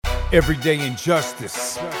Everyday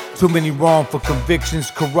injustice. Too many wrongful convictions.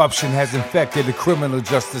 Corruption has infected the criminal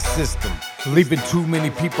justice system, leaving too many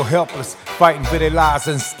people helpless, fighting for their lives.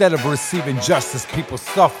 Instead of receiving justice, people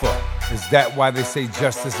suffer. Is that why they say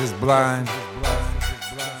justice is blind?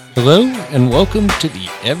 Hello, and welcome to the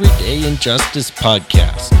Everyday Injustice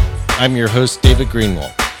Podcast. I'm your host, David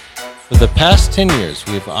Greenwald. For the past 10 years,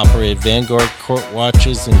 we have operated Vanguard Court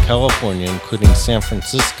Watches in California, including San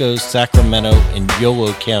Francisco, Sacramento, and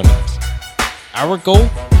Yolo counties. Our goal?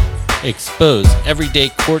 Expose everyday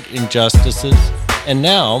court injustices, and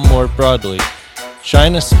now, more broadly,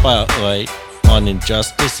 shine a spotlight on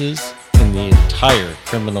injustices in the entire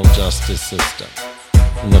criminal justice system,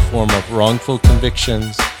 in the form of wrongful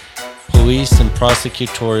convictions, police and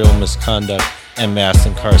prosecutorial misconduct, and mass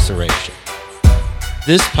incarceration.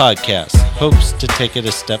 This podcast hopes to take it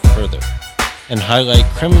a step further and highlight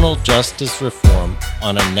criminal justice reform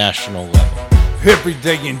on a national level.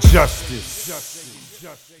 Everyday injustice.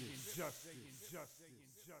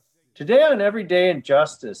 Today on Everyday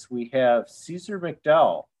Injustice, we have Caesar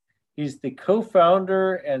McDowell. He's the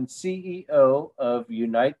co-founder and CEO of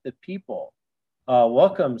Unite the People.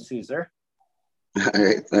 Welcome, Caesar.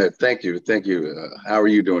 Thank you. How are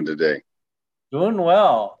you doing today? Doing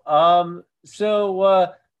well.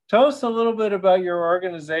 So tell us a little bit about your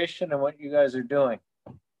organization and what you guys are doing.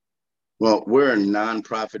 Well, we're a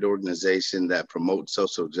nonprofit organization that promotes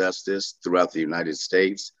social justice throughout the United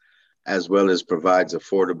States, as well as provides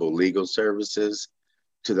affordable legal services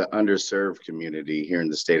to the underserved community here in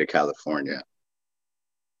the state of California.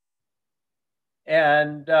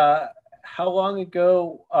 And how long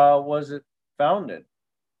ago was it founded?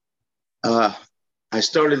 I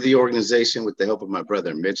started the organization with the help of my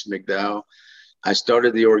brother, Mitch McDowell. I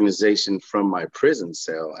started the organization from my prison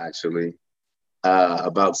cell, actually,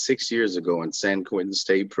 about 6 years ago in San Quentin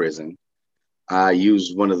State Prison. I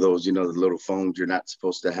used one of those, the little phones you're not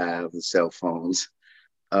supposed to have, the cell phones.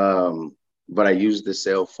 But I used the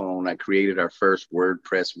cell phone. I created our first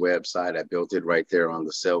WordPress website. I built it right there on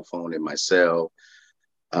the cell phone in my cell.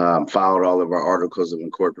 Filed all of our articles of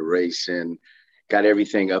incorporation. Got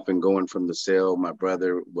everything up and going from the cell. My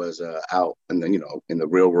brother was out in the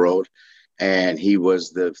real world, and he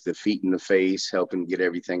was the feet in the face, helping get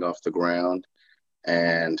everything off the ground.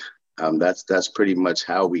 And that's pretty much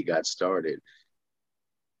how we got started.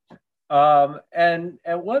 And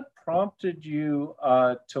what prompted you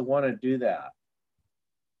to want to do that?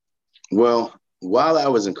 Well, while I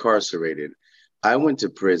was incarcerated, I went to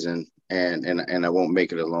prison. And I won't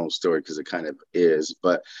make it a long story because it kind of is,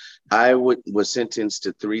 but I was sentenced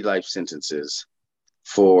to 3 life sentences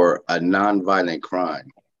for a nonviolent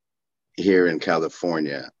crime here in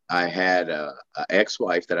California. I had a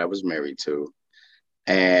ex-wife that I was married to,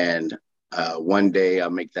 and one day, I'll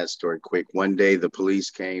make that story quick. One day, the police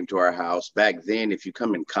came to our house. Back then, if you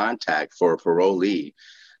come in contact for a parolee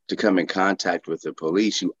to come in contact with the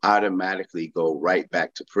police, you automatically go right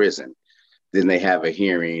back to prison. Then they have a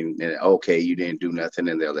hearing and, okay, you didn't do nothing,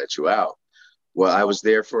 and they'll let you out. Well, I was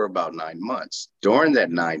there for about 9 months. During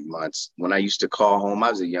that 9 months, when I used to call home, I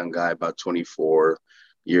was a young guy, about 24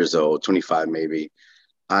 years old, 25 maybe.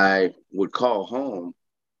 I would call home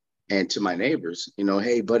and to my neighbors,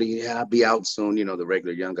 hey, buddy, yeah, I'll be out soon, the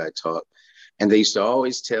regular young guy talk. And they used to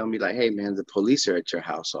always tell me like, hey, man, the police are at your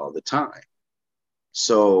house all the time.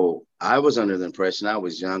 So I was under the impression, I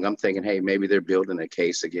was young, I'm thinking, hey, maybe they're building a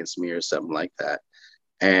case against me or something like that.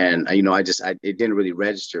 And, it didn't really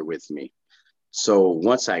register with me. So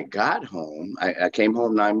once I got home, I came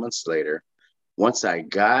home 9 months later. Once I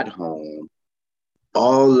got home,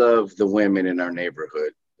 all of the women in our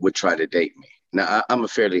neighborhood would try to date me. Now, I'm a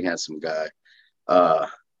fairly handsome guy,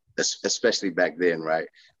 especially back then, right?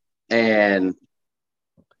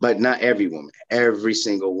 But not every woman, every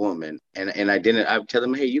single woman. And I would tell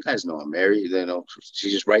them, hey, you guys know I'm married.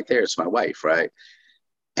 She's just right there. It's my wife, right?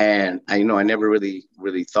 And I never really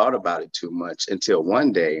thought about it too much until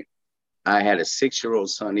one day I had a 6-year-old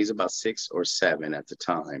son. He's about 6 or 7 at the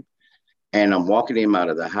time. And I'm walking him out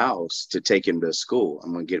of the house to take him to school.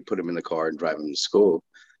 I'm going to put him in the car and drive him to school.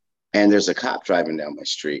 And there's a cop driving down my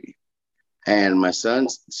street. And my son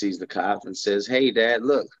sees the cop and says, hey, Dad,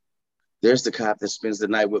 look. There's the cop that spends the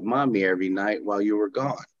night with mommy every night while you were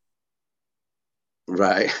gone.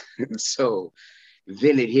 Right. So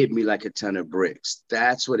then it hit me like a ton of bricks.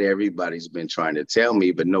 That's what everybody's been trying to tell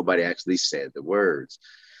me, but nobody actually said the words.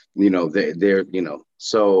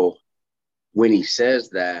 So when he says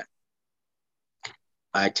that,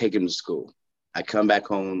 I take him to school. I come back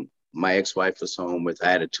home. My ex-wife was home I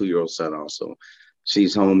had a 2-year-old son also.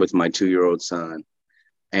 She's home with my 2-year-old son.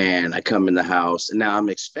 And I come in the house, and now I'm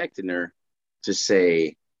expecting her to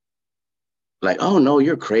say, Like, oh no,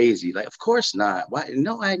 you're crazy. Like, of course not. Why?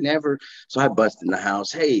 No, I never. So I bust in the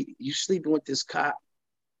house. Hey, you sleeping with this cop?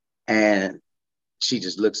 And she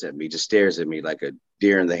just looks at me, just stares at me like a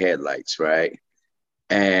deer in the headlights, right?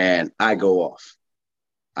 And I go off.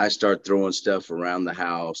 I start throwing stuff around the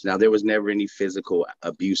house. Now there was never any physical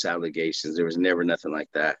abuse allegations. There was never nothing like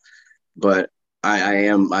that. But I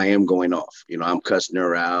am going off. You know, I'm cussing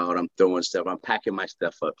her out. I'm throwing stuff. I'm packing my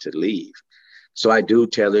stuff up to leave. So I do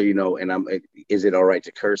tell her, you know, and is it all right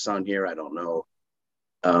to curse on here? I don't know.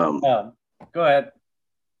 Um, Go ahead.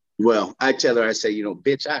 well, I tell her, I say, you know,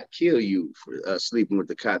 bitch, I'd kill you for sleeping with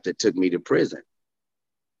the cop that took me to prison.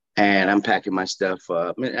 And I'm packing my stuff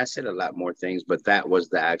up. I mean, I said a lot more things, but that was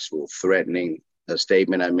the actual threatening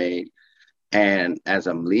statement I made. And as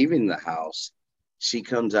I'm leaving the house, she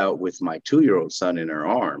comes out with my 2-year-old son in her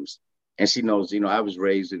arms. And she knows, you know, I was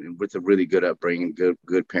raised with a really good upbringing,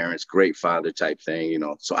 good parents, great father type thing, you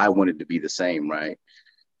know. So I wanted to be the same, right?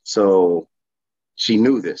 So she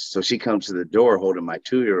knew this. So she comes to the door holding my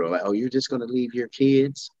 2-year-old, like, oh, you're just going to leave your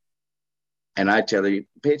kids? And I tell her,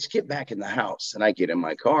 bitch, get back in the house. And I get in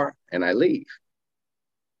my car and I leave.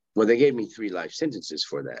 Well, they gave me 3 life sentences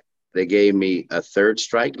for that. They gave me a 3rd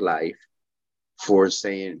strike life for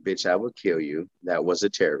saying, bitch, I will kill you. That was a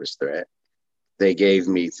terrorist threat. They gave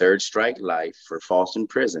me 3rd strike life for false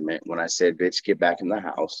imprisonment when I said, bitch, get back in the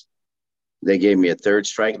house. They gave me a 3rd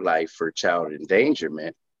strike life for child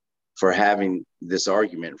endangerment for having this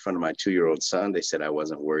argument in front of my 2-year-old son. They said I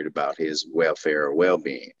wasn't worried about his welfare or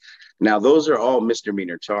well-being. Now, those are all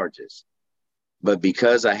misdemeanor charges. But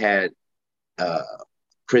because I had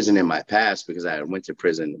prison in my past, because I went to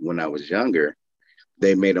prison when I was younger,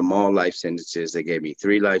 they made them all life sentences. They gave me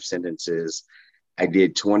 3 life sentences. I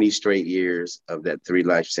did 20 straight years of that 3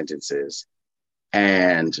 life sentences.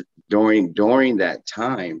 And during that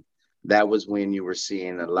time, that was when you were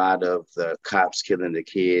seeing a lot of the cops killing the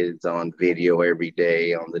kids on video every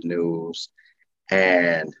day on the news.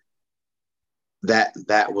 And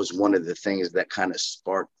that was one of the things that kind of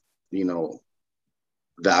sparked, you know,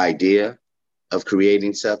 the idea of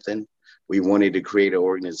creating something. We wanted to create an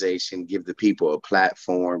organization, give the people a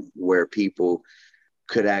platform where people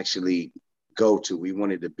could actually go to. We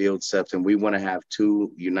wanted to build something. We want to have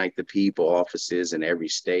 2 Unite the People offices in every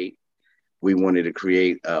state. We wanted to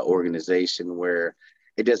create an organization where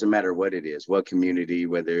it doesn't matter what it is, what community,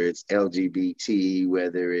 whether it's LGBT,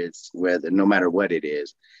 no matter what it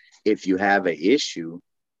is, if you have an issue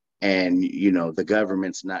and, you know, the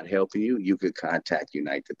government's not helping you, you could contact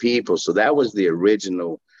Unite the People. So that was the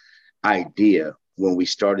original idea when we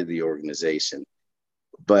started the organization.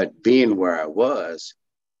 But being where I was,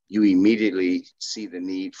 you immediately see the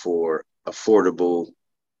need for affordable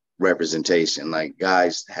representation. Like,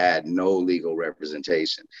 guys had no legal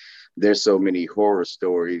representation. There's so many horror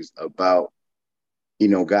stories about, you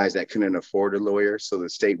know, guys that couldn't afford a lawyer, so the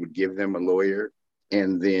state would give them a lawyer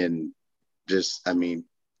and then just, I mean,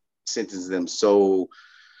 sentence them so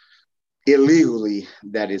illegally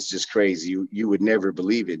that it's just crazy. You would never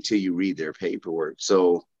believe it until you read their paperwork.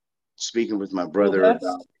 So speaking with my brother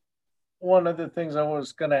about one of the things I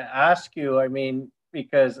was going to ask you. I mean,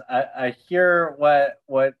 because I hear what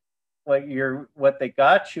they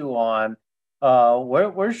got you on.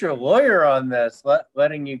 Where's your lawyer on this?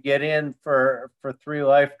 Letting you get in for 3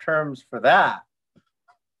 life terms for that?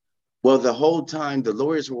 Well, the whole time the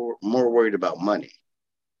lawyers were more worried about money,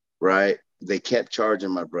 right? They kept charging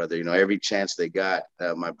my brother. You know, every chance they got,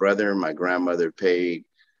 my brother and my grandmother paid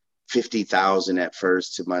 $50,000 at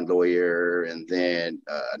first to my lawyer, and then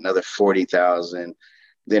another $40,000.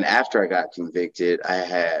 Then after I got convicted, I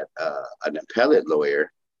had an appellate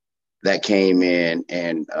lawyer that came in,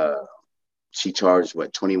 and she charged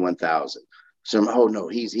 $21,000. So I'm, oh no,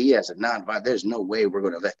 he has a non-violent. There's no way we're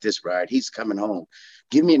going to let this ride. He's coming home.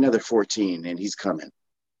 Give me another 14, and he's coming.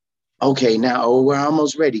 Okay, now we're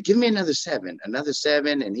almost ready. Give me another 7,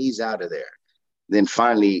 and he's out of there. Then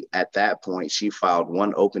finally, at that point, she filed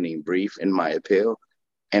one opening brief in my appeal,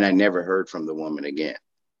 and I never heard from the woman again,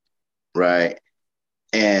 right?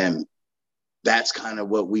 And that's kind of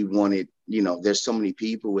what we wanted. You know, there's so many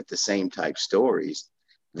people with the same type stories.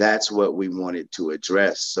 That's what we wanted to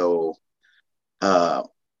address. So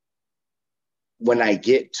when I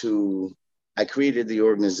created the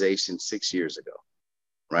organization 6 years ago,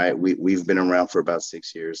 right? We've been around for about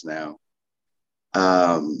 6 years now.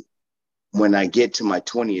 When I get to my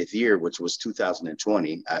 20th year, which was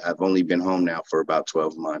 2020, I've only been home now for about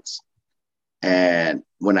 12 months. And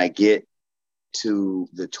when I get to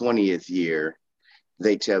the 20th year,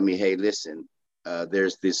 they tell me, hey, listen,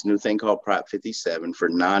 there's this new thing called Prop 57 for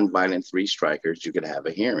nonviolent 3 strikers. You could have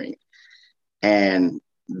a hearing. And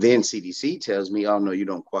then CDC tells me, oh, no, you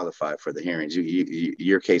don't qualify for the hearings.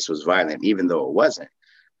 Your case was violent, even though it wasn't.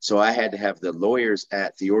 So I had to have the lawyers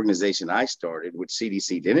at the organization I started, which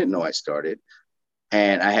CDC didn't know I started.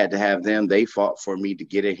 And I had to have them, they fought for me to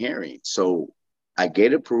get a hearing. So I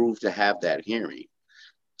get approved to have that hearing.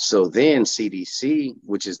 So then CDC,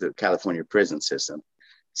 which is the California prison system,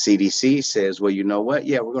 CDC says, well, you know what?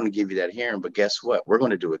 Yeah, we're going to give you that hearing, but guess what? We're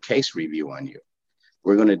going to do a case review on you.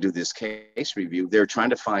 We're going to do this case review. They're trying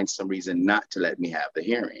to find some reason not to let me have the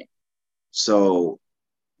hearing. So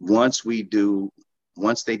once they do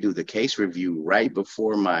the case review right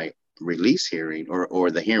before my release hearing or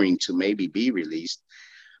the hearing to maybe be released,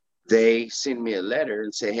 they send me a letter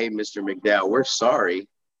and say, hey, Mr. McDowell, we're sorry,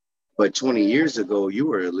 but 20 years ago, you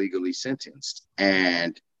were illegally sentenced.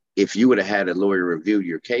 And if you would have had a lawyer review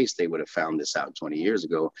your case, they would have found this out 20 years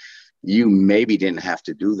ago. You maybe didn't have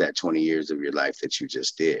to do that 20 years of your life that you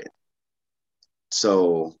just did.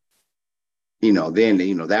 So, then,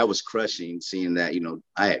 that was crushing, seeing that,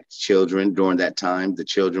 I had children during that time. The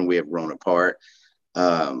children, we have grown apart.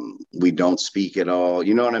 We don't speak at all.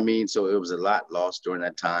 You know what I mean? So it was a lot lost during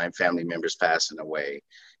that time, family members passing away.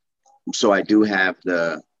 So I do get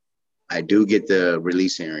the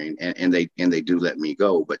release hearing and they do let me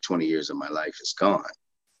go, but 20 years of my life is gone.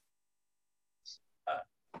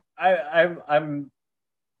 I'm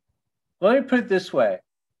let me put it this way.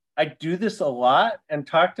 I do this a lot and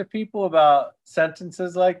talk to people about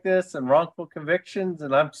sentences like this and wrongful convictions,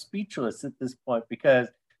 and I'm speechless at this point because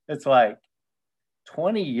it's like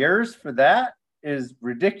 20 years for that is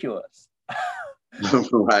ridiculous.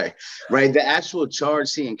 Right. The actual charge,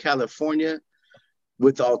 see, in California,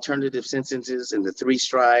 with the alternative sentences and the 3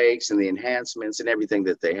 strikes and the enhancements and everything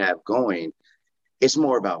that they have going, it's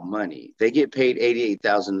more about money. They get paid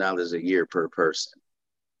 $88,000 a year per person.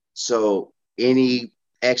 So any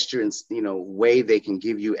extra, way they can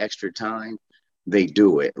give you extra time, they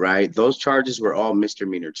do it, right? Those charges were all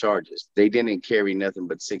misdemeanor charges. They didn't carry nothing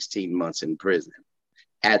but 16 months in prison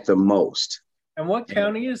at the most. And what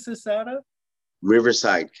county is this out of?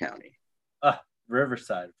 Riverside County.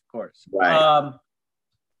 Riverside, of course. Right.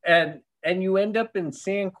 And you end up in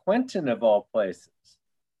San Quentin of all places.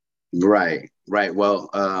 Right. Well,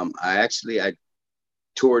 I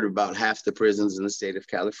toured about half the prisons in the state of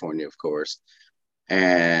California, of course.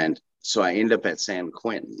 And so I end up at San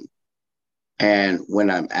Quentin. And when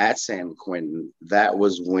I'm at San Quentin, that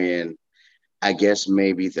was when I guess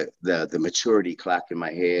maybe the maturity clock in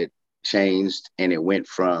my head changed, and it went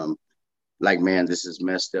from like, man, this is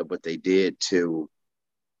messed up what they did, to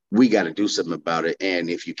we got to do something about it. And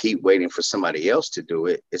if you keep waiting for somebody else to do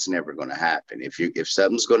it, it's never going to happen. If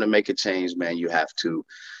something's going to make a change, man, you have to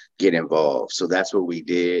get involved. So that's what we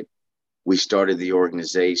did. We started the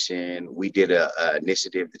organization. We did a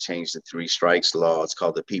initiative to change the 3 strikes law. It's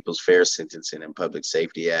called the People's Fair Sentencing and Public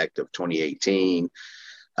Safety Act of 2018.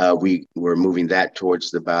 We were moving that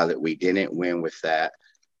towards the ballot. We didn't win with that.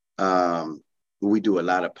 We do a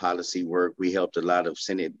lot of policy work. We helped a lot of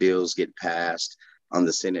Senate bills get passed on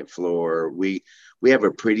the Senate floor. We have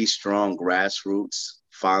a pretty strong grassroots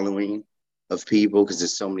following of people because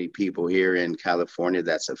there's so many people here in California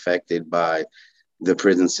that's affected by the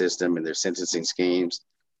prison system and their sentencing schemes.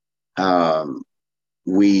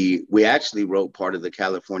 We actually wrote part of the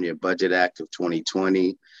California Budget Act of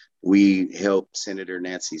 2020. We helped Senator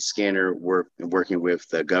Nancy Skinner working with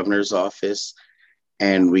the governor's office,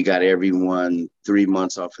 and we got everyone 3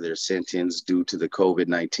 months off of their sentence due to the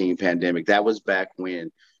COVID-19 pandemic. That was back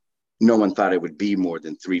when no one thought it would be more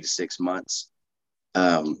than 3 to 6 months.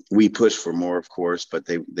 We pushed for more, of course, but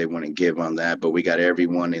they wouldn't give on that. But we got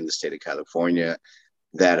everyone in the state of California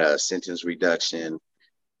that sentence reduction.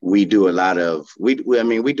 We do a lot of we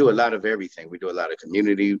do a lot of everything. We do a lot of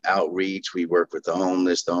community outreach. We work with the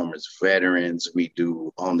homeless veterans. We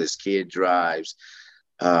do homeless kid drives.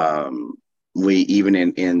 We even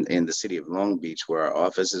in the city of Long Beach, where our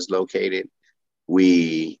office is located,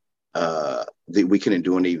 we couldn't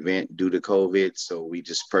do an event due to COVID, so we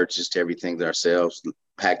just purchased everything ourselves,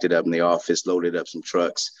 packed it up in the office, loaded up some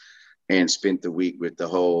trucks, and spent the week with the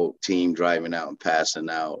whole team driving out and passing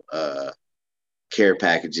out care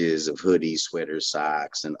packages of hoodies, sweaters,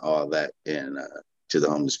 socks, and all that, and to the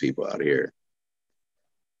homeless people out here.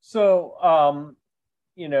 So,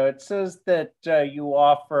 it says that you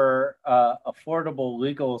offer affordable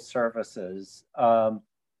legal services.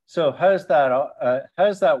 So how does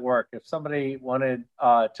that work? If somebody wanted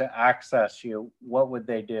to access you, what would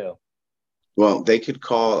they do? Well, they could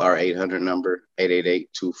call our 800 number,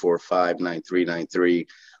 888-245-9393,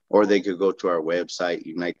 or they could go to our website,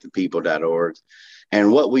 unitethepeople.org.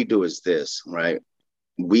 And what we do is this, right?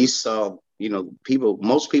 We saw,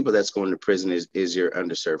 most people that's going to prison is your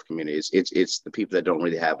underserved community. It's the people that don't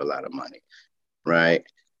really have a lot of money, right?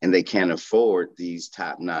 And they can't afford these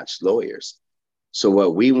top-notch lawyers. So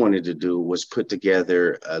what we wanted to do was put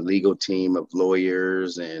together a legal team of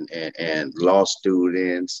lawyers and law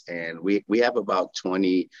students. And we have about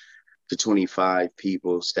 20 to 25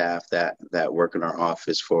 people, staff that work in our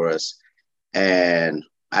office for us. And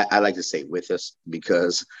I like to say with us,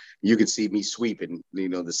 because you can see me sweeping,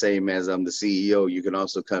 the same as I'm the CEO, you can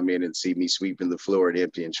also come in and see me sweeping the floor and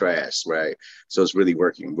emptying trash, right? So it's really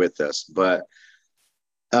working with us. But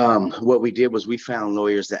what we did was we found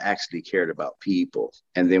lawyers that actually cared about people.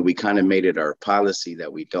 And then we kind of made it our policy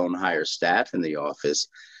that we don't hire staff in the office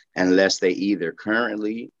unless they either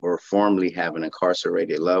currently or formerly have an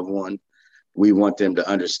incarcerated loved one. We want them to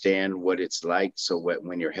understand what it's like, so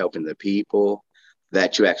when you're helping the people,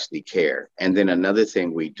 that you actually care. And then another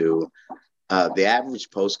thing we do, the average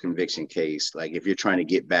post-conviction case, like if you're trying to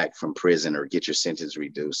get back from prison or get your sentence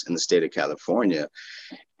reduced in the state of California,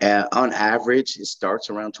 on average, it starts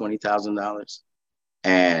around $20,000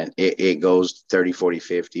 and it goes 30, 40,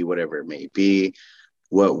 50, whatever it may be.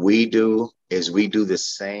 What we do is we do the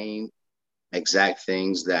same exact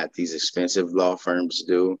things that these expensive law firms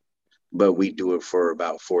do, but we do it for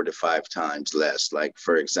about 4 to 5 times less. Like,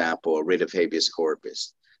 for example, a writ of habeas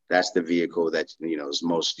corpus. That's the vehicle that, is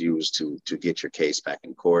most used to get your case back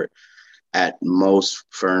in court. At most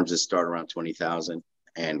firms, it start around 20,000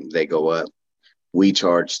 and they go up. We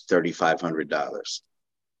charge $3,500,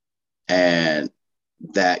 and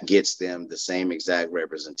that gets them the same exact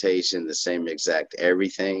representation, the same exact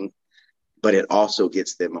everything, but it also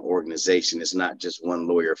gets them an organization. It's not just one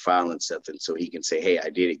lawyer filing something so he can say, hey, I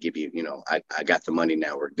did it, give you, I got the money,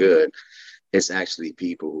 now we're good. It's actually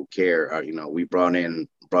people who care. We brought in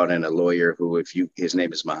a lawyer who, his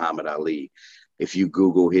name is Muhammad Ali. If you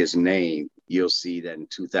Google his name, you'll see that in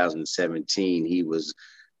 2017, he was,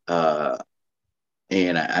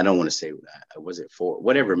 and I don't want to say, was it for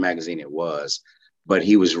whatever magazine it was, but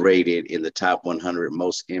he was rated in the top 100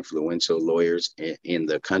 most influential lawyers in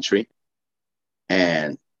the country.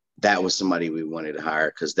 And that was somebody we wanted to hire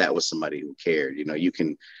because that was somebody who cared. You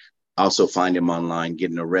can also find him online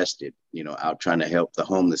getting arrested, out trying to help the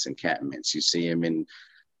homeless encampments. You see him in,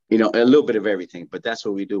 a little bit of everything, but that's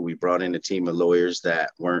what we do. We brought in a team of lawyers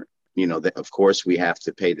that weren't, that of course we have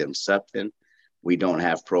to pay them something. We don't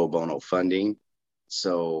have pro bono funding.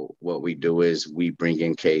 So what we do is we bring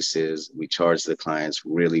in cases, we charge the clients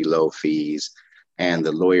really low fees, and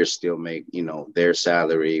the lawyers still make, their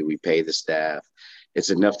salary. We pay the staff. It's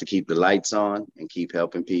enough to keep the lights on and keep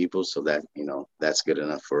helping people. So that, that's good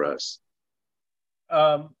enough for us.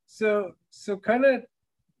 So kind of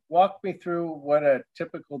walk me through what a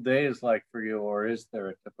typical day is like for you, or is there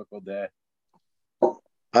a typical day?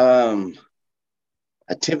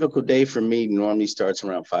 A typical day for me normally starts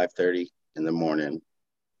around 5:30 in the morning.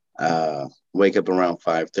 Wake up around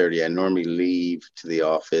 5:30. I normally leave to the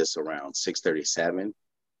office around 6:37,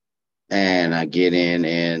 and I get in,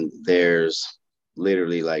 and there's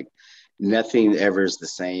literally like nothing ever is the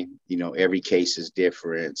same. Every case is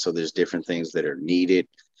different, so there's different things that are needed.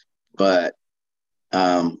 But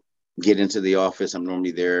get into the office. I'm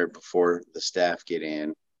normally there before the staff get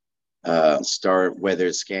in. Start, whether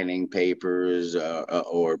it's scanning papers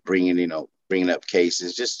or bringing up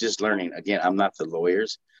cases, just learning. Again, I'm not the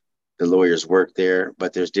lawyers. The lawyers work there,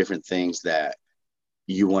 but there's different things that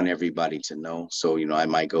you want everybody to know. So, I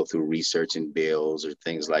might go through researching bills or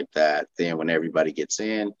things like that. Then when everybody gets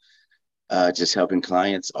in, just helping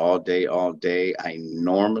clients all day.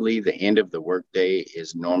 The end of the workday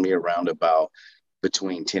is normally around about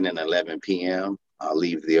between 10 and 11 p.m. I'll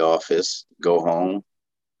leave the office, go home,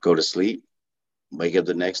 go to sleep, wake up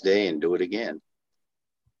the next day and do it again.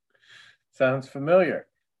 Sounds familiar.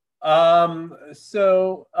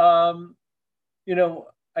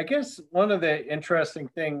 I guess one of the interesting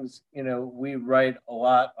things, we write a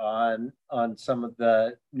lot on some of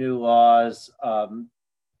the new laws.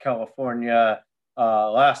 California,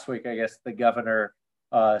 last week, I guess the governor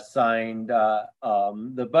signed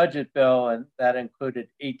the budget bill, and that included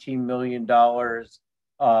 $18 million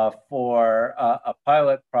for a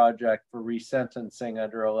pilot project for resentencing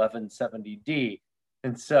under 1170D.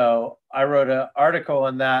 And so I wrote an article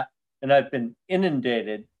on that, and I've been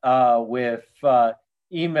inundated with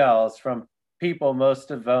emails from people,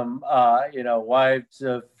 most of them, wives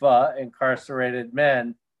of incarcerated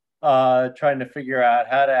men, trying to figure out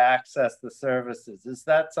how to access the services. Is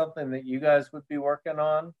that something that you guys would be working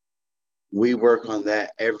on? We work on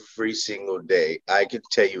that every single day. I could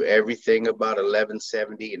tell you everything about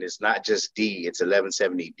 1170, and it's not just D, it's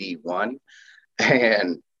 1170 D1.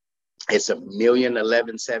 And It's a million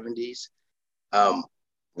 1170s.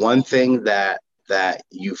 One thing that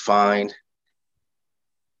you find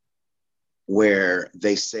where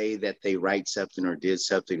they say that they write something or did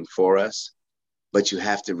something for us, but you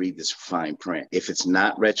have to read this fine print. If it's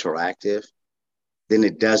not retroactive, then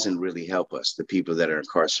it doesn't really help us, the people that are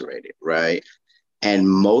incarcerated, right? And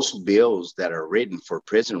most bills that are written for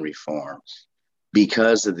prison reform,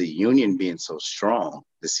 because of the union being so strong,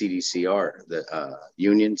 the CDCR, the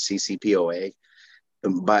union, CCPOA,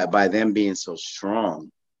 by them being so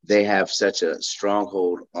strong, they have such a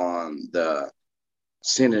stronghold on the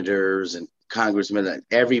senators and congressmen that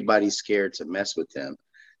everybody's scared to mess with them.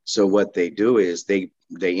 So what they do is they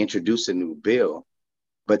introduce a new bill,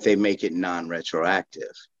 but they make it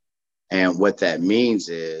non-retroactive. And what that means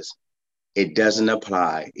is it doesn't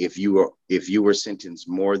apply if you were sentenced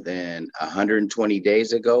more than 120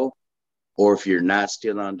 days ago, or if you're not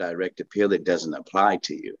still on direct appeal, it doesn't apply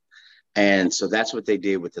to you. And so that's what they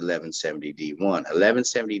did with 1170 D1.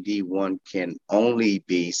 1170 D1 can only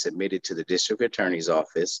be submitted to the district attorney's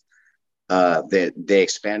office. That they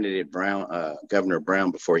expanded it. Governor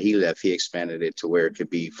Brown, before he left, he expanded it to where it could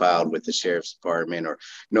be filed with the sheriff's department, or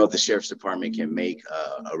the sheriff's department can make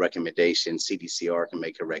a recommendation. CDCR can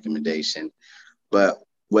make a recommendation. But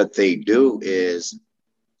what they do is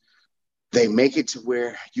they make it to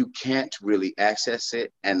where you can't really access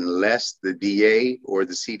it unless the DA or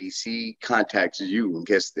the CDC contacts you,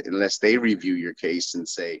 unless they review your case and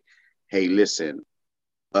say, hey, listen,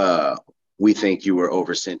 we think you were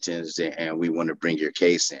over sentenced and we want to bring your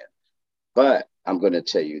case in. But I'm going to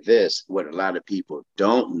tell you this, what a lot of people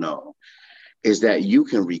don't know is that you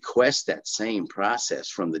can request that same process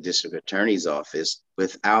from the district attorney's office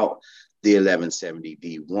without the 1170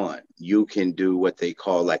 D1. You can do what they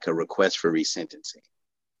call like a request for resentencing.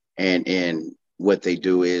 And what they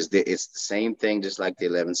do is it's the same thing, just like the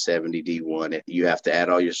 1170 D1. You have to add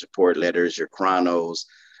all your support letters, your chronos.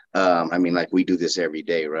 Like we do this every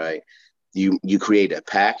day, right? You create a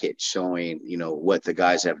package showing, what the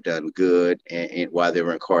guys have done good and while they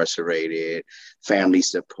were incarcerated, family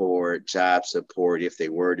support, job support, if they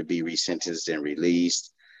were to be resentenced and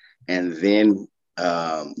released. And then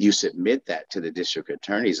you submit that to the district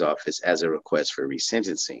attorney's office as a request for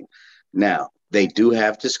resentencing. Now, they do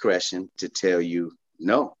have discretion to tell you,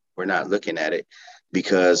 no, we're not looking at it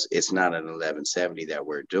because it's not an 1170 that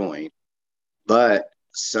we're doing. But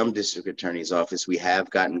some district attorney's office, we have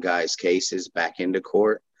gotten guys' cases back into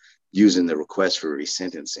court using the request for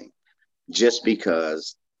resentencing, just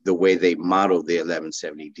because the way they model the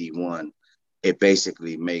 1170 D1, it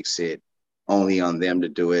basically makes it only on them to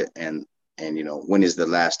do it. And when is the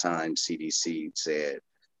last time CDC said,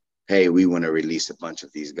 hey, we want to release a bunch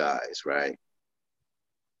of these guys, right?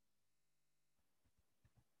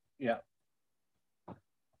 Yeah.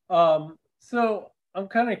 So I'm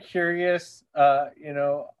kind of curious,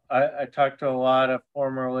 I talked to a lot of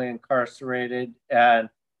formerly incarcerated, and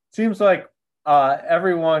it seems like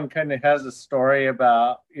everyone kind of has a story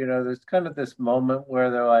about, there's kind of this moment where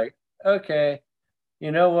they're like, okay,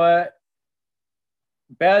 you know what?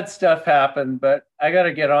 Bad stuff happened, but I got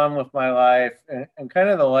to get on with my life. And kind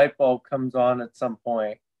of the light bulb comes on at some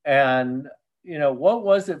point. And, what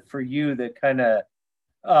was it for you that kind of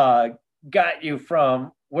got you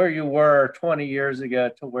from where you were 20 years ago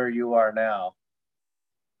to where you are now?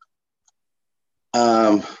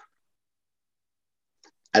 I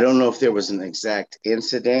don't know if there was an exact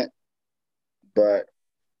incident, but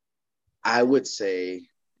I would say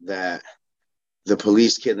that the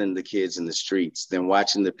police killing the kids in the streets, then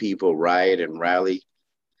watching the people riot and rally,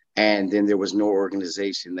 and then there was no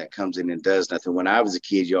organization that comes in and does nothing. When I was a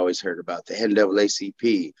kid, you always heard about the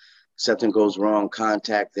NAACP. Something goes wrong,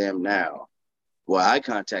 contact them now. Well, I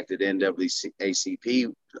contacted the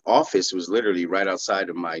NAACP office, was literally right outside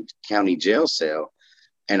of my county jail cell,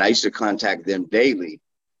 and I used to contact them daily,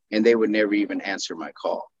 and they would never even answer my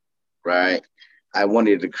call, right? I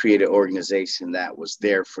wanted to create an organization that was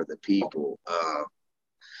there for the people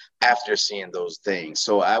after seeing those things.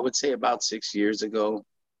 So I would say about 6 years ago,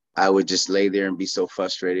 I would just lay there and be so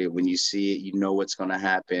frustrated. When you see it, you know what's going to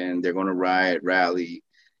happen. They're going to riot, rally,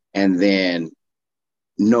 and then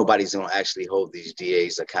nobody's going to actually hold these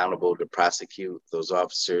DAs accountable to prosecute those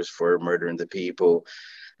officers for murdering the people.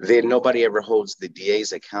 Then nobody ever holds the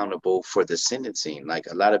DAs accountable for the sentencing. Like,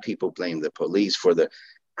 a lot of people blame the police for the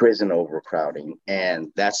prison overcrowding,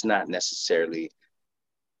 and that's not necessarily,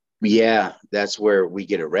 that's where we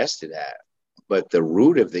get arrested at. But the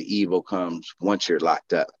root of the evil comes once you're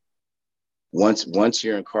locked up. Once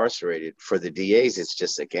you're incarcerated, for the DAs, it's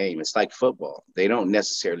just a game. It's like football. They don't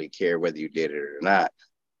necessarily care whether you did it or not.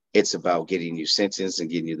 It's about getting you sentenced and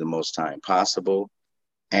getting you the most time possible.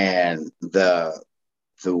 And the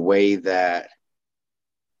way that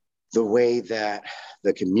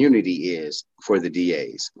the community is for the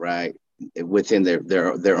DAs, right? Within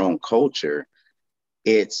their own culture,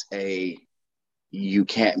 it's a you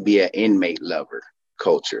can't be an inmate lover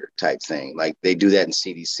culture type thing. Like they do that in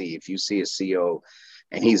CDC. If you see a CO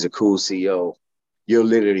and he's a cool CO, you'll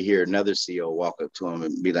literally hear another CO walk up to him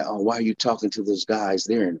and be like, "Oh, why are you talking to those guys?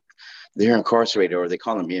 They're incarcerated," or they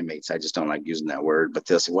call them inmates. I just don't like using that word, but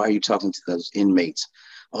they'll say, "Why are you talking to those inmates?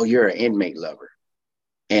 Oh, you're an inmate lover."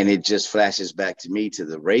 And it just flashes back to me to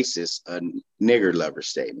the racist nigger lover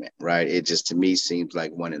statement, right? It just to me seems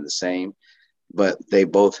like one and the same, but they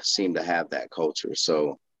both seem to have that culture.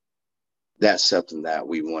 So that's something that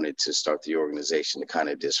we wanted to start the organization to kind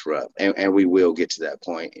of disrupt. And we will get to that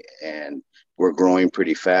point. And we're growing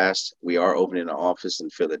pretty fast. We are opening an office in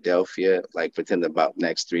Philadelphia, like within about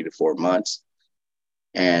next 3 to 4 months.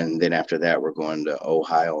 And then after that, we're going to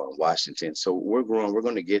Ohio and Washington. So we're growing. We're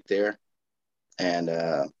going to get there. And,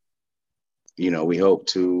 we hope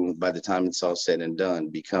to, by the time it's all said and done,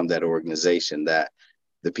 become that organization that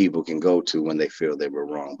the people can go to when they feel they were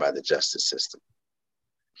wronged by the justice system.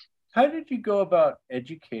 How did you go about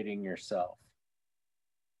educating yourself?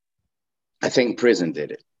 I think prison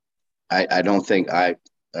did it. I don't think I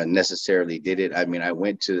necessarily did it. I mean, I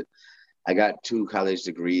got 2 college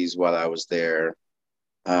degrees while I was there.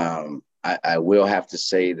 I will have to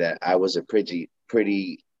say that I was a pretty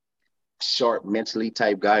sharp mentally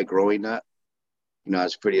type guy growing up. I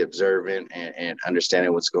was pretty observant and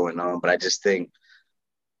understanding what's going on. But I just think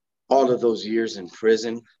all of those years in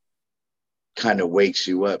prison kind of wakes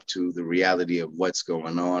you up to the reality of what's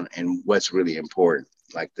going on and what's really important.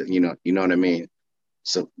 Like you know what I mean?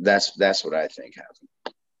 So that's what I think happened.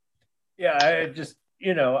 Yeah,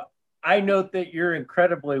 I note that you're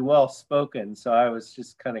incredibly well spoken. So I was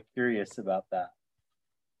just kind of curious about that.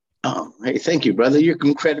 Oh, hey, thank you, brother. You're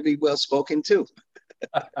incredibly well spoken too.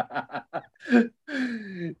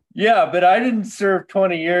 Yeah, but I didn't serve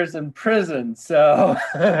 20 years in prison, so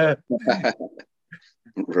right,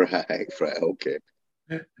 okay.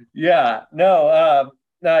 Yeah, no,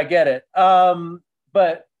 I get it.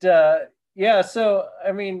 But yeah, so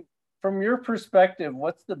I mean, from your perspective,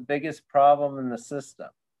 what's the biggest problem in the system?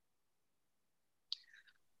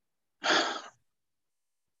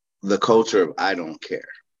 The culture of I don't care.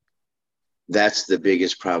 That's the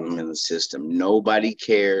biggest problem in the system. Nobody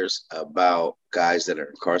cares about guys that are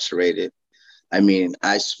incarcerated. I mean,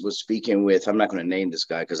 I was speaking with, I'm not going to name this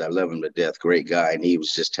guy because I love him to death, great guy, and he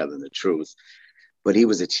was just telling the truth. But he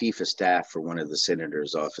was a chief of staff for one of the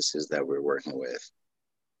senator's offices that we're working with.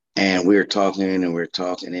 And we were talking,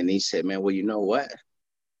 and he said, "Man, well, you know what?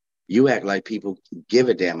 You act like people give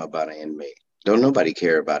a damn about an inmate. Don't nobody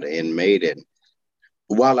care about an inmate." And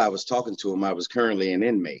while I was talking to him, I was currently an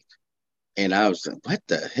inmate. And I was like, what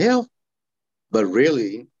the hell? But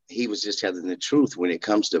really, he was just telling the truth when it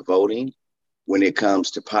comes to voting, when it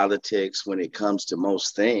comes to politics, when it comes to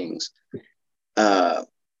most things.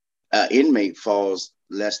 Inmate falls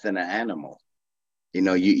less than an animal.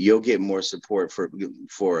 You'll get more support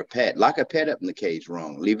for a pet. Lock a pet up in the cage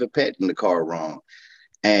wrong. Leave a pet in the car wrong.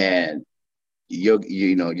 And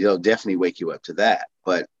they'll definitely wake you up to that.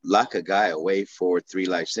 But lock a guy away for 3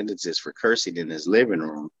 life sentences for cursing in his living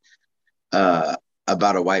room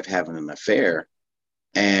about a wife having an affair,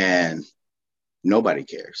 and nobody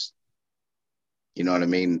cares. You know what I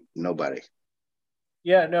mean? Nobody.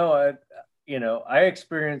 Yeah, no, I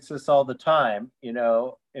experience this all the time.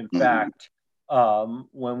 In fact,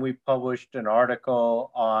 when we published an article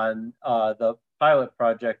on the pilot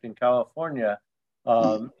project in California,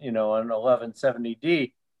 on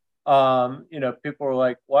 1170D, people were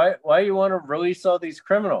like, why you want to release all these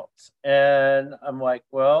criminals? And I'm like,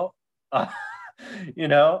 well, a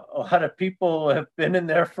lot of people have been in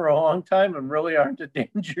there for a long time and really aren't a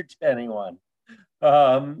danger to anyone.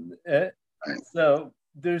 So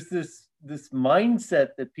there's this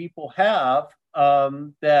mindset that people have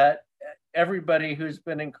that everybody who's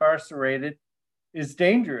been incarcerated is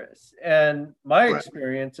dangerous. And my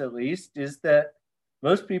experience, at least, is that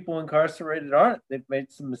most people incarcerated aren't. They've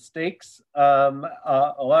made some mistakes. A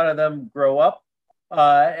lot of them grow up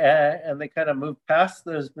and they kind of move past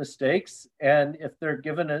those mistakes. And if they're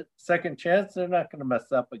given a second chance, they're not going to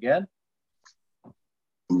mess up again.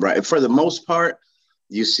 Right. For the most part,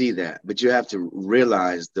 you see that. But you have to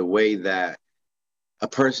realize the way that a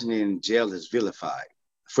person in jail is vilified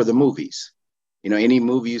for the movies. Any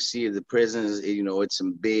movie you see of the prisons, it's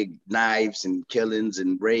some big knives and killings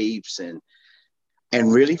and rapes. And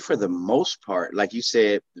And really, for the most part, like you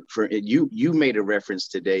said, for you made a reference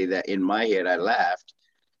today that in my head I laughed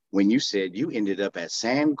when you said you ended up at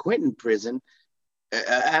San Quentin prison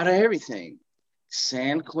out of everything.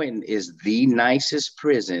 San Quentin is the nicest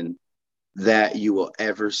prison that you will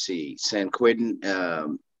ever see. San Quentin,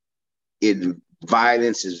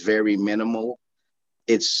 violence is very minimal.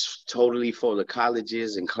 It's totally full of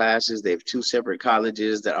colleges and classes. They have two separate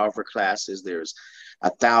colleges that offer classes. There's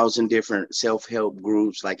 1,000 different self-help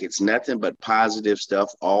groups. Like, it's nothing but positive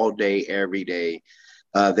stuff all day, every day.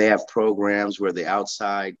 They have programs where the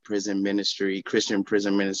outside prison ministry, Christian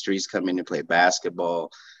prison ministries, come in and play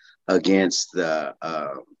basketball against the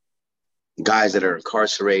guys that are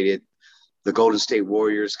incarcerated. The Golden State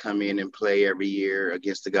Warriors come in and play every year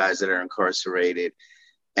against the guys that are incarcerated.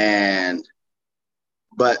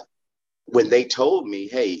 But when they told me,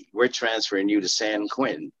 hey, we're transferring you to San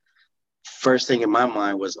Quentin, first thing in my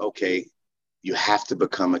mind was, okay, you have to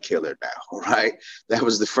become a killer now, right? That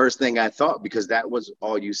was the first thing I thought, because that was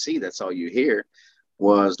all you see. That's all you hear,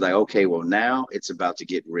 was like, okay, well, now it's about to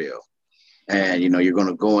get real. And, you're going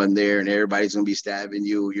to go in there and everybody's going to be stabbing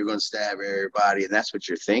you. You're going to stab everybody. And that's what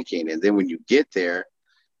you're thinking. And then when you get there,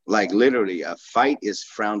 like, literally a fight is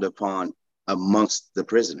frowned upon amongst the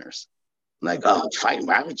prisoners. Like, oh, fight,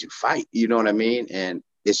 why would you fight? You know what I mean? And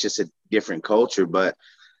it's just a different culture. But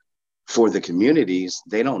for the communities,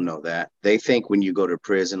 they don't know that. They think when you go to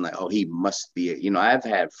prison, like, oh, he must be, I've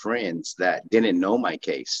had friends that didn't know my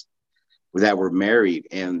case, that were married,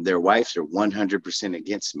 and their wives are 100%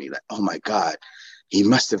 against me. Like, oh my God, he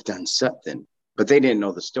must have done something. But they didn't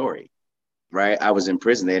know the story, right? I was in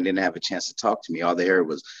prison. They didn't have a chance to talk to me. All they heard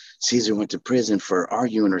was Caesar went to prison for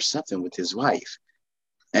arguing or something with his wife.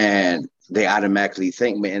 And they automatically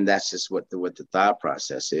think, man, that's just what the thought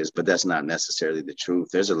process is. But that's not necessarily the truth.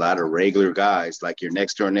 There's a lot of regular guys, like your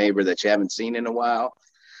next door neighbor that you haven't seen in a while.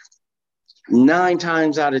 9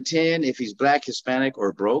 times out of 10, if he's Black, Hispanic,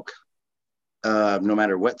 or broke, no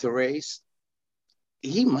matter what the race,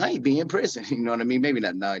 he might be in prison. You know what I mean? Maybe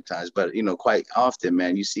not 9 times, but, quite often,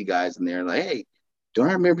 man, you see guys in there like, hey, don't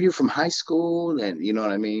I remember you from high school? And you know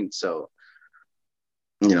what I mean? So,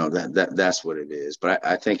 that's what it is. But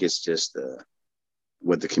I think it's just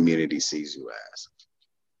what the community sees you as.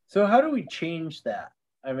 So how do we change that?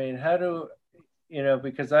 I mean, how do,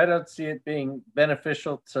 because I don't see it being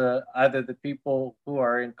beneficial to either the people who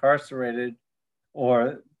are incarcerated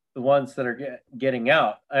or the ones that are getting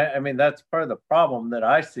out. I mean, that's part of the problem that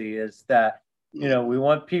I see, is that, we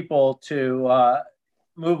want people to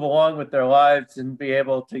move along with their lives and be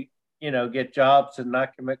able to, get jobs and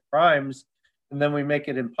not commit crimes. And then we make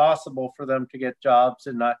it impossible for them to get jobs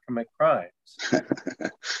and not commit crimes.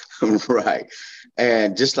 Right.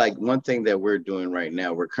 And just like one thing that we're doing right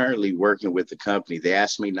now, we're currently working with the company. They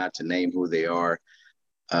asked me not to name who they are.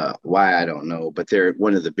 Why, I don't know, but they're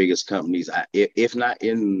one of the biggest companies, if not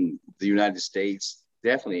in the United States,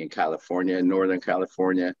 definitely in California, Northern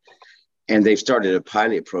California. And they've started a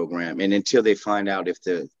pilot program. And until they find out if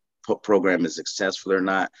the program is successful or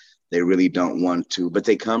not, they really don't want to. But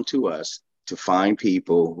they come to us to find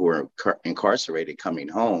people who are incarcerated coming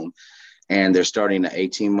home. And they're starting an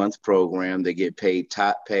 18-month program. They get paid,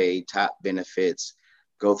 top benefits,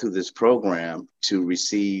 go through this program to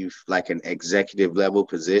receive like an executive level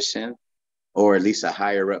position, or at least a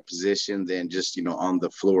higher up position than just, on the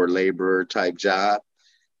floor laborer type job.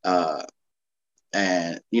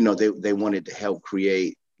 And, they wanted to help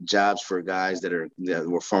create jobs for guys that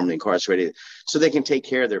were formerly incarcerated, so they can take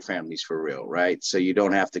care of their families for real, right? So you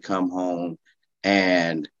don't have to come home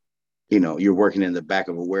and, you're working in the back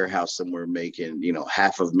of a warehouse somewhere making,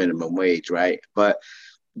 half of minimum wage, right? But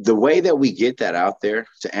the way that we get that out there,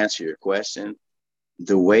 to answer your question,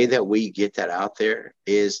 the way that we get that out there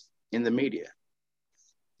is in the media.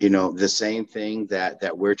 The same thing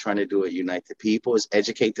that we're trying to do at Unite the People is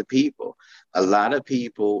educate the people. A lot of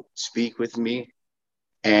people speak with me,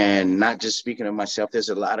 and not just speaking of myself, there's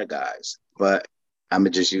a lot of guys, but I'm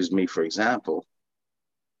going to just use me for example.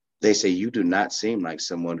 They say, you do not seem like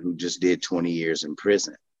someone who just did 20 years in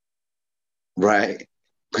prison, right?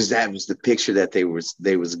 Because that was the picture that they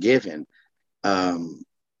was given.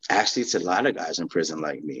 Actually, it's a lot of guys in prison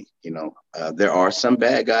like me. There are some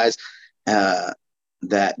bad guys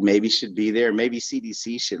that maybe should be there. Maybe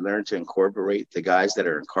CDC should learn to incorporate the guys that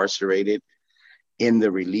are incarcerated in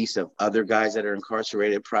the release of other guys that are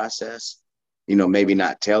incarcerated process. Maybe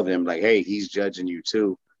not tell them like, hey, he's judging you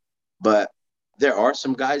too. But there are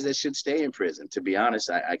some guys that should stay in prison. To be honest,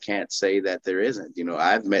 I can't say that there isn't.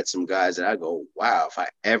 I've met some guys that I go, wow, if I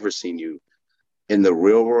ever seen you in the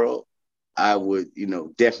real world, I would,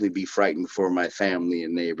 definitely be frightened for my family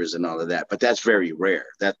and neighbors and all of that. But that's very rare.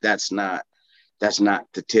 That's not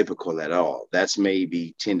the typical at all. That's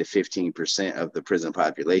maybe 10 to 15% of the prison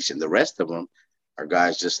population. The rest of them are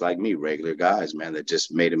guys just like me, regular guys, man, that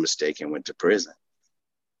just made a mistake and went to prison.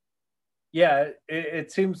 Yeah,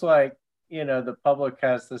 it seems like, the public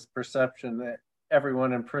has this perception that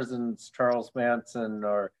everyone in prison is Charles Manson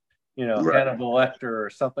or, Right. Hannibal Lecter or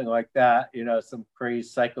something like that, some crazy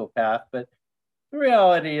psychopath. But the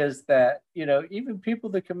reality is that, even people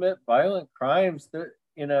that commit violent crimes, that,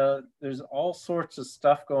 there's all sorts of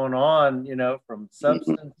stuff going on, from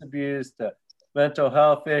substance abuse to mental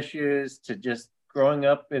health issues to just growing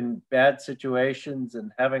up in bad situations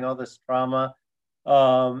and having all this trauma.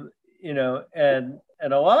 And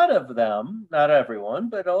a lot of them, not everyone,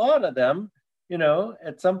 but a lot of them,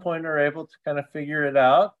 at some point are able to kind of figure it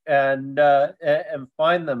out and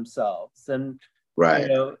find themselves. And Right.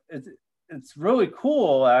 It's really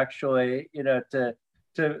cool actually, to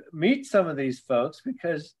meet some of these folks,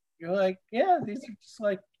 because you're like, yeah, these are just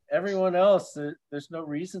like everyone else. There's no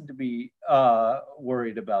reason to be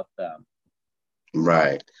worried about them.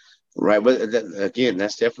 Right. Right. But again,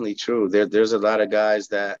 that's definitely true. There's a lot of guys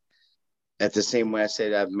that, at the same way I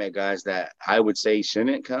said I've met guys that I would say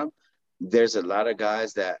shouldn't come, there's a lot of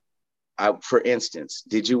guys that for instance,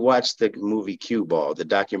 did you watch the movie Cue Ball, the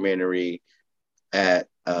documentary at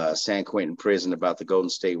San Quentin prison about the Golden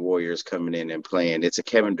State Warriors coming in and playing? It's a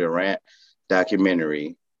Kevin Durant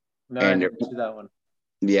documentary. No, I didn't see that one.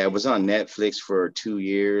 Yeah, it was on Netflix for 2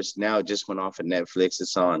 years. Now it just went off of Netflix.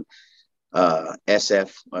 It's on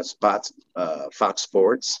Fox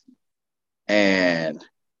Sports. And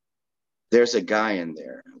there's a guy in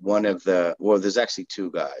there. There's actually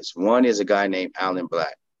two guys. One is a guy named Alan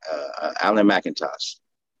McIntosh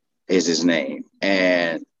is his name.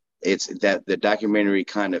 And it's that the documentary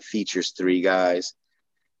kind of features three guys.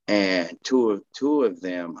 And two of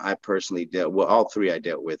them I personally all three I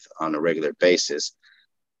dealt with on a regular basis.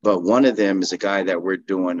 But one of them is a guy that we're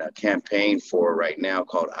doing a campaign for right now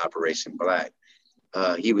called Operation Black.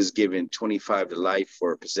 He was given 25 to life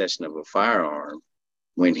for possession of a firearm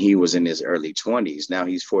when he was in his early 20s. Now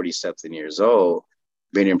he's 40-something years old,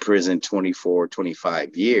 been in prison 24,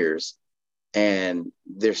 25 years, and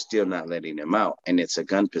they're still not letting him out. And it's a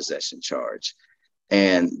gun possession charge.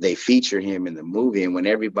 And they feature him in the movie. And when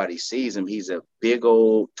everybody sees him, he's a big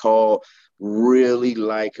old, tall, really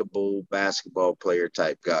likable basketball player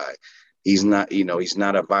type guy. He's not, he's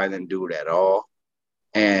not a violent dude at all.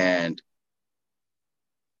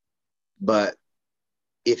 But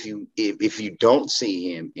if you don't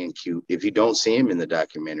see him if you don't see him in the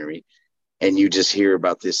documentary, and you just hear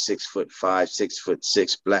about this 6'5",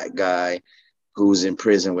 6'6" black guy who's in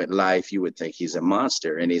prison with life, you would think he's a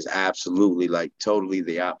monster, and he's absolutely like totally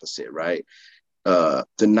the opposite, right? The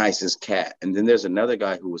nicest cat. And then there's another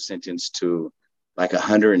guy who was sentenced to like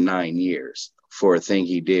 109 years for a thing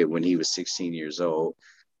he did when he was 16 years old.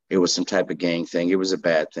 It was some type of gang thing. It was a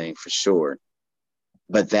bad thing for sure.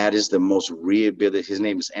 But that is the most rehabilitated. His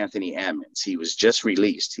name is Anthony Ammons. He was just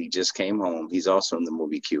released. He just came home. He's also in the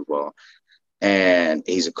movie Cue Ball. And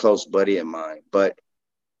he's a close buddy of mine. But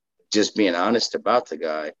just being honest about the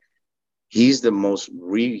guy, he's the most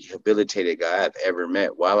rehabilitated guy I've ever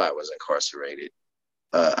met while I was incarcerated.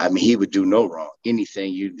 He would do no wrong.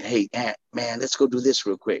 Anything hey, man, let's go do this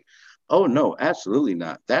real quick. Oh, no, absolutely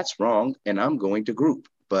not. That's wrong. And I'm going to group.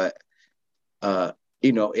 But,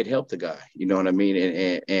 it helped the guy. You know what I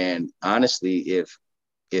mean? And honestly,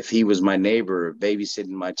 if he was my neighbor babysitting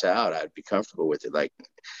my child, I'd be comfortable with it. Like,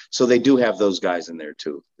 so they do have those guys in there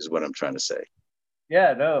too, is what I'm trying to say.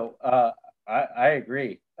 Yeah, no, I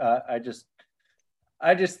agree. I just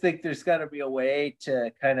think there's got to be a way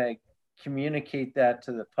to kind of communicate that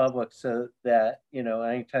to the public so that,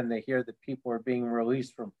 anytime they hear that people are being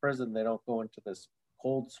released from prison, they don't go into this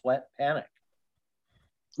cold sweat panic.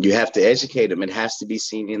 You have to educate them. It has to be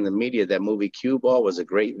seen in the media. That movie Cue Ball was a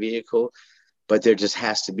great vehicle, but there just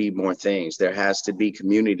has to be more things. There has to be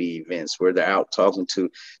community events where they're out talking to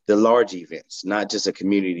the large events, not just a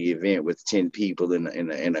community event with 10 people in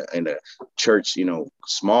a church,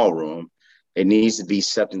 small room. It needs to be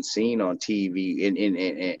something seen on TV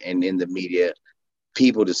and in the media,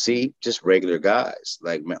 people to see, just regular guys.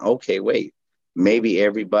 Like, man, okay, wait, maybe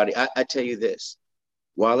everybody. I tell you this.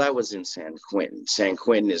 While I was in San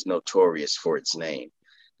Quentin is notorious for its name.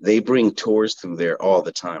 They bring tours through there all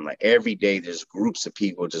the time. Like every day, there's groups of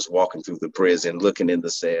people just walking through the prison, looking in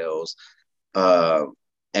the cells.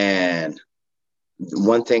 And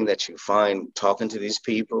one thing that you find talking to these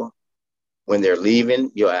people, when they're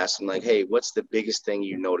leaving, you'll ask them like, hey, what's the biggest thing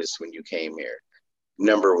you noticed when you came here?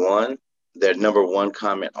 Number one, their number one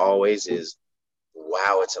comment always is,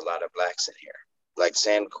 wow, it's a lot of blacks in here. Like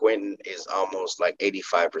San Quentin is almost like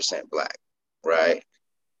 85% black, right?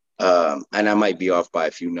 And I might be off by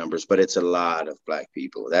a few numbers, but it's a lot of black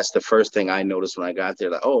people. That's the first thing I noticed when I got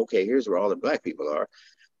there. Like, oh, okay, here's where all the black people are.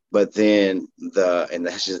 But then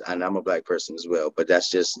and I'm a black person as well, but that's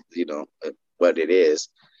just, what it is.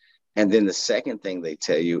 And then the second thing they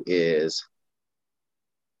tell you is,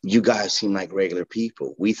 you guys seem like regular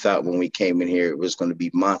people. We thought when we came in here, it was going to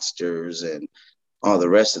be monsters and all the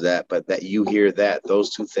rest of that. But that you hear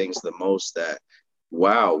those two things the most, that,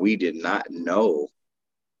 wow, we did not know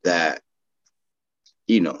that,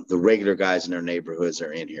 the regular guys in their neighborhoods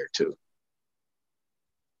are in here too.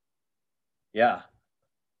 Yeah.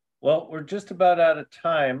 Well, we're just about out of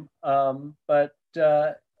time. But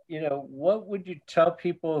what would you tell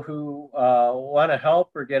people who want to help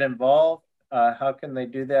or get involved? How can they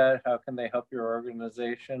do that? How can they help your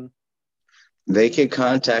organization? They can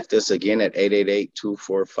contact us again at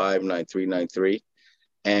 888-245-9393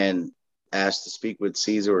 and ask to speak with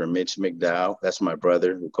Caesar or Mitch McDowell. That's my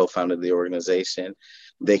brother who co-founded the organization.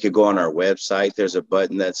 They could go on our website. There's a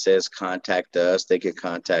button that says contact us. They could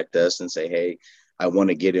contact us and say, hey, I want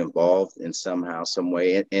to get involved in somehow, some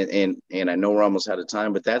way. And I know we're almost out of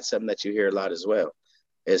time, but that's something that you hear a lot as well,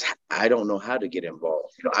 is I don't know how to get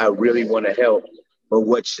involved. I really want to help, but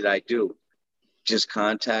what should I do? Just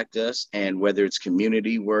contact us. And whether it's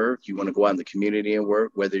community work, you want to go out in the community and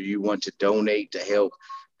work, whether you want to donate to help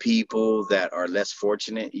people that are less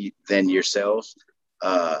fortunate than yourselves,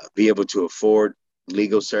 be able to afford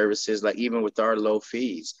legal services, like even with our low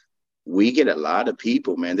fees, we get a lot of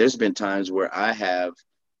people, man. There's been times where I have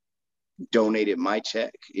donated my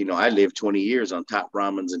check. I lived 20 years on top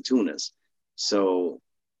ramens and tunas. So,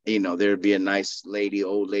 there'd be a nice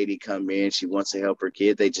old lady come in. She wants to help her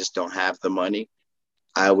kid. They just don't have the money.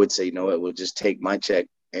 I would say, no, it will just take my check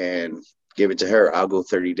and give it to her. I'll go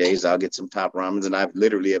 30 days. I'll get some top ramens. And I've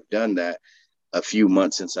literally have done that a few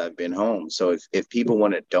months since I've been home. So if people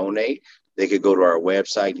want to donate, they could go to our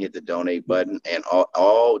website and hit the donate button, and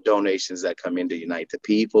all donations that come in to Unite the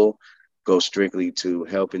People go strictly to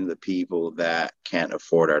helping the people that can't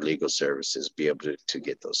afford our legal services be able to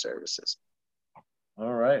get those services.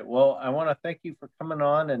 All right. Well, I want to thank you for coming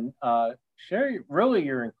on and share really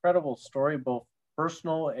your incredible story, both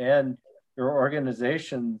personal and your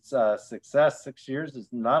organization's success. 6 years is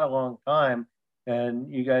not a long time, and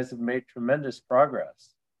you guys have made tremendous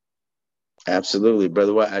progress. Absolutely,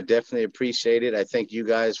 brother. Well, I definitely appreciate it. I thank you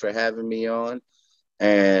guys for having me on.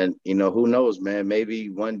 And, who knows, man, maybe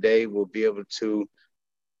one day we'll be able to,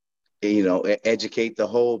 educate the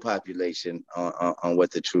whole population on what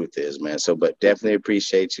the truth is, man. So, but definitely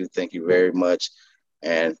appreciate you. Thank you very much.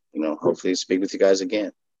 And, hopefully speak with you guys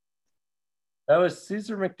again. That was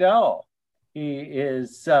Caesar McDowell. He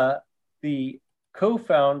is the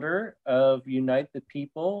co-founder of Unite the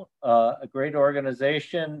People, a great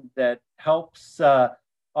organization that helps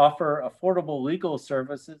offer affordable legal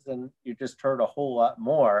services, and you just heard a whole lot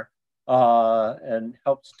more, and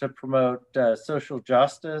helps to promote social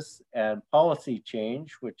justice and policy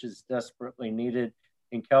change, which is desperately needed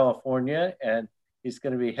in California. And he's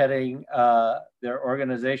going to be heading, their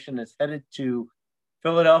organization is headed to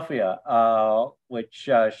Philadelphia, which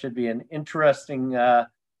should be an interesting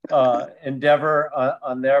endeavor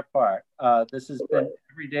on their part. This has been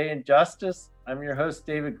Everyday Injustice. I'm your host,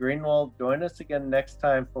 David Greenwald. Join us again next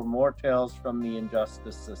time for more tales from the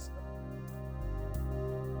injustice system.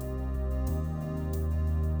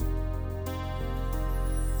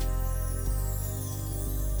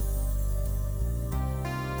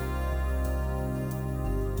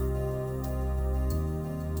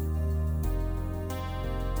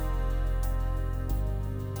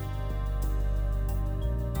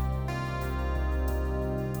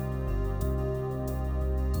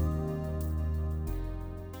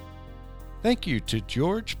 Thank you to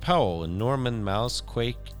George Powell and Norman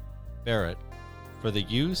Mousequake Barrett for the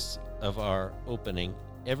use of our opening,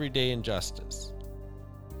 Everyday Injustice.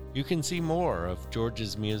 You can see more of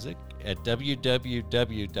George's music at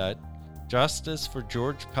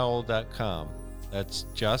www.justiceforgeorgepowell.com. That's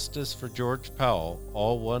Justice for George Powell,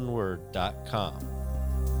 all one word, .com.